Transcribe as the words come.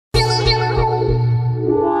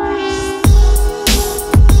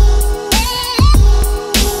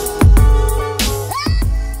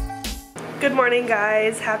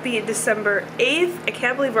guys. Happy December 8th. I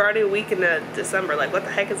can't believe we're already a week into December. Like, what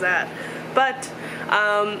the heck is that? But,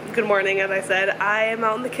 good morning, as I said. I am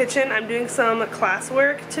out in the kitchen. I'm doing some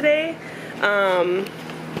classwork today. I'm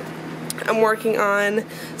working on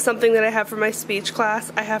something that I have for my speech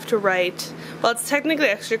class. I have to write, well, it's technically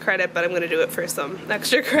extra credit, but I'm going to do it for some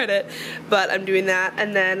extra credit. But I'm doing that.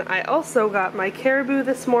 And then I also got my caribou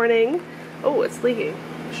this morning. Oh, it's leaking.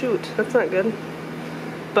 Shoot, that's not good.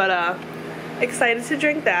 But, excited to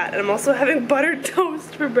drink that. And I'm also having buttered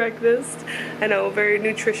toast for breakfast. I know, very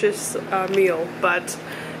nutritious meal, but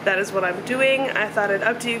that is what I'm doing. I thought I'd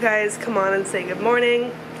up to you guys, come on and say good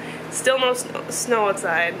morning. Still no snow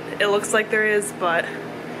outside. It looks like there is, but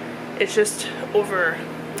it's just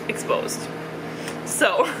overexposed.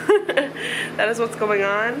 So, that is what's going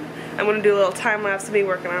on. I'm going to do a little time lapse of me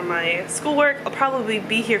working on my schoolwork. I'll probably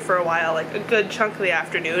be here for a while, like a good chunk of the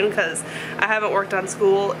afternoon, because I haven't worked on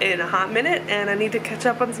school in a hot minute and I need to catch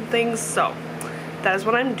up on some things. So that is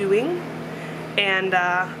what I'm doing, and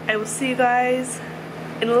I will see you guys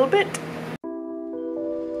in a little bit.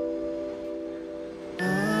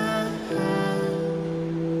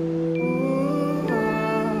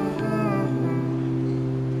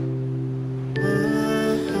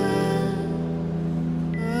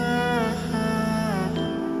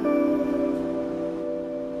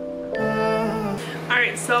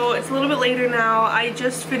 So it's a little bit later now. I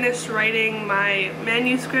just finished writing my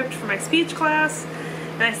manuscript for my speech class,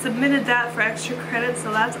 and I submitted that for extra credit,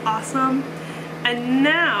 so that's awesome. And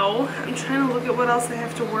now I'm trying to look at what else I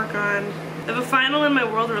have to work on. I have a final in my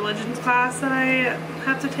world religions class that I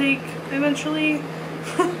have to take eventually.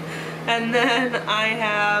 And then I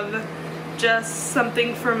have just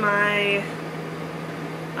something for my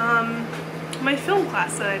my film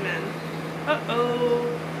class that I'm in.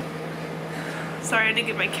 Uh-oh. Sorry, I didn't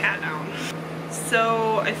get my cat down.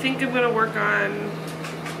 So I think I'm gonna work on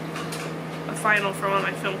a final for one of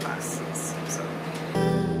my film classes. So.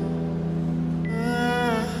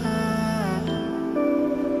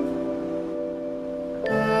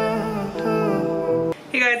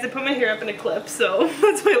 Hey guys, I put my hair up in a clip, so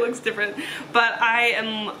that's why it looks different. But I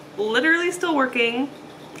am literally still working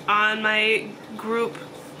on my group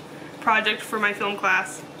project for my film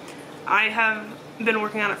class. I have been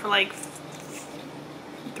working on it for like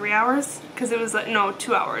 3 hours, because it was like, no,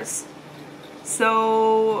 2 hours.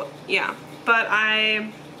 So yeah, but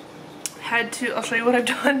I had to, I'll show you what I've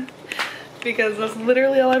done, because that's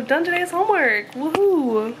literally all I've done today is homework.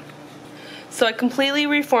 Woohoo! So I completely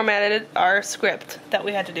reformatted our script that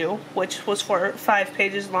we had to do, which was 5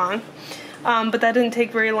 pages long, but that didn't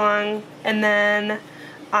take very long. And then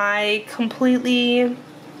I completely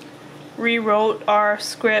rewrote our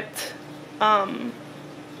script,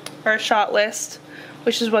 our shot list,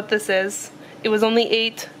 which is what this is. It was only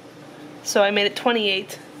 8, so I made it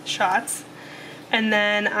 28 shots. And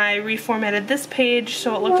then I reformatted this page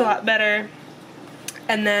so it looked a lot better.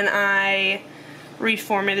 And then I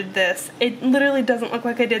reformatted this. It literally doesn't look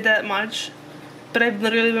like I did that much, but I've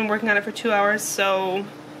literally been working on it for 2 hours, so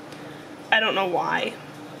I don't know why,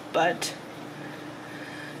 but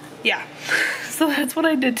yeah. So that's what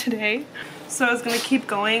I did today. So I was gonna keep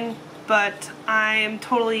going, but I'm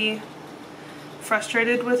totally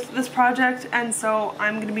frustrated with this project, and so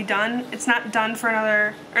I'm gonna be done. It's not done for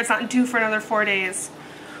another, or it's not due for another 4 days,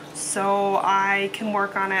 so I can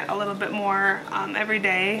work on it a little bit more every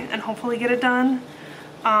day and hopefully get it done.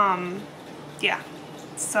 Yeah,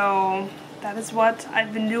 so that is what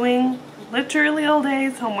I've been doing literally all day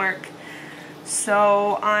is homework.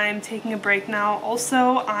 So I'm taking a break now.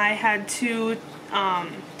 Also, I had to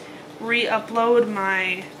re-upload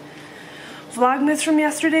my Vlogmas from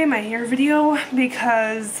yesterday, my hair video,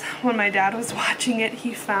 because when my dad was watching it,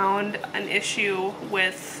 he found an issue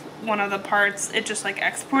with one of the parts. It just like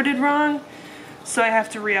exported wrong, so I have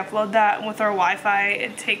to re-upload that. And with our Wi-Fi,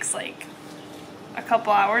 it takes like a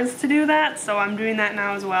couple hours to do that, so I'm doing that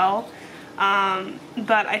now as well.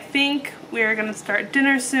 But I think we're gonna start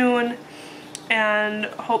dinner soon, and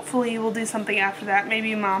hopefully we'll do something after that.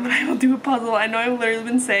 Maybe Mom and I will do a puzzle. I know I've literally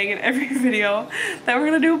been saying in every video that we're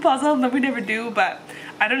gonna do a puzzle, and then we never do, but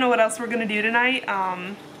I don't know what else we're gonna do tonight.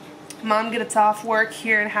 Mom gets off work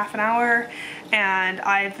here in half an hour, and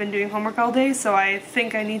I've been doing homework all day, so I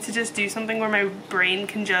think I need to just do something where my brain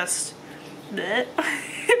can just bleh,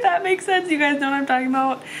 if that makes sense. You guys know what I'm talking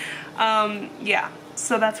about. Yeah,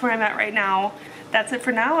 so that's where I'm at right now. That's it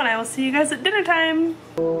for now, and I will see you guys at dinner time.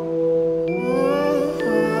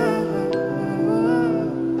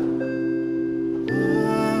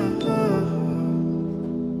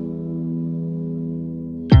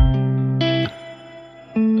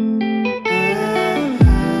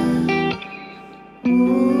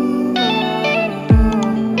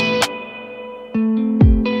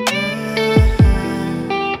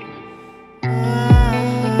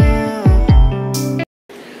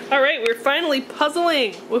 finally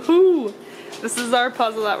puzzling. Woohoo! This is our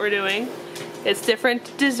puzzle that we're doing. It's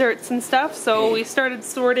different desserts and stuff, so we started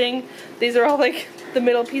sorting. These are all like the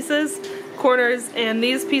middle pieces, corners, and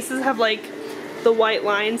these pieces have like the white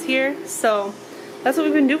lines here, so that's what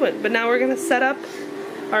we've been doing. But now we're gonna set up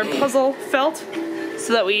our puzzle felt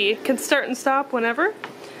so that we can start and stop whenever,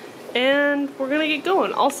 and we're gonna get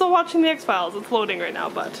going. Also watching the X-Files, it's loading right now,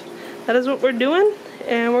 but that is what we're doing,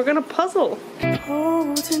 and we're gonna puzzle.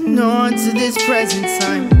 Holding on to this present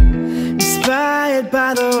time, inspired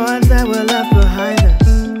by the ones that were left behind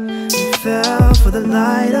us. We fell for the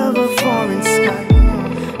light of a foreign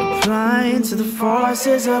sky, applying to the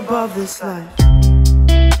forces above this life.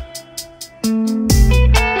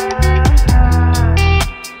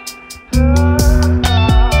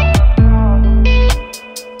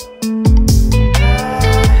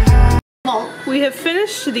 We have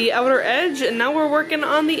finished the outer edge, and now we're working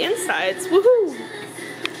on the insides. Woohoo!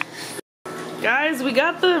 Guys, we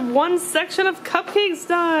got the one section of cupcakes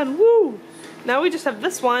done. Woo! Now we just have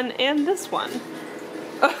this one and this one.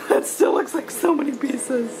 Oh, that still looks like so many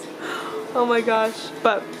pieces. Oh my gosh.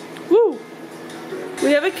 But, woo!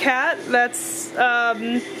 We have a cat that's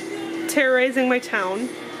terrorizing my town.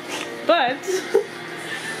 But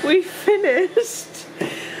we finished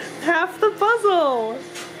half the puzzle.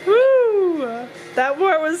 Woo! That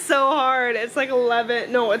part was so hard. It's like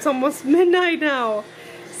 11. No, it's almost midnight now.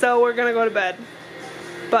 So we're gonna go to bed.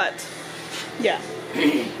 But, yeah.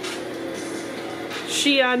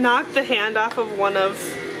 She knocked the hand off of one of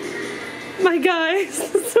my guys, so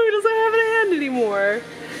he doesn't have a hand anymore.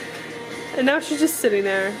 And now she's just sitting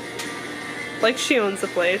there. Like she owns the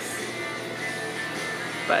place.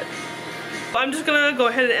 But I'm just gonna go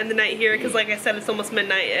ahead and end the night here because, like I said, it's almost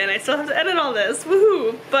midnight and I still have to edit all this.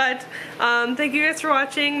 Woohoo! But thank you guys for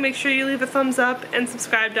watching. Make sure you leave a thumbs up and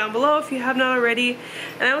subscribe down below if you have not already.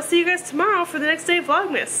 And I will see you guys tomorrow for the next day of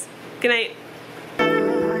Vlogmas. Good night. We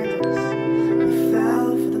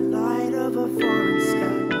fell for the light of a foreign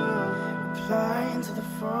sky, applying to the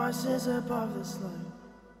forces above this life.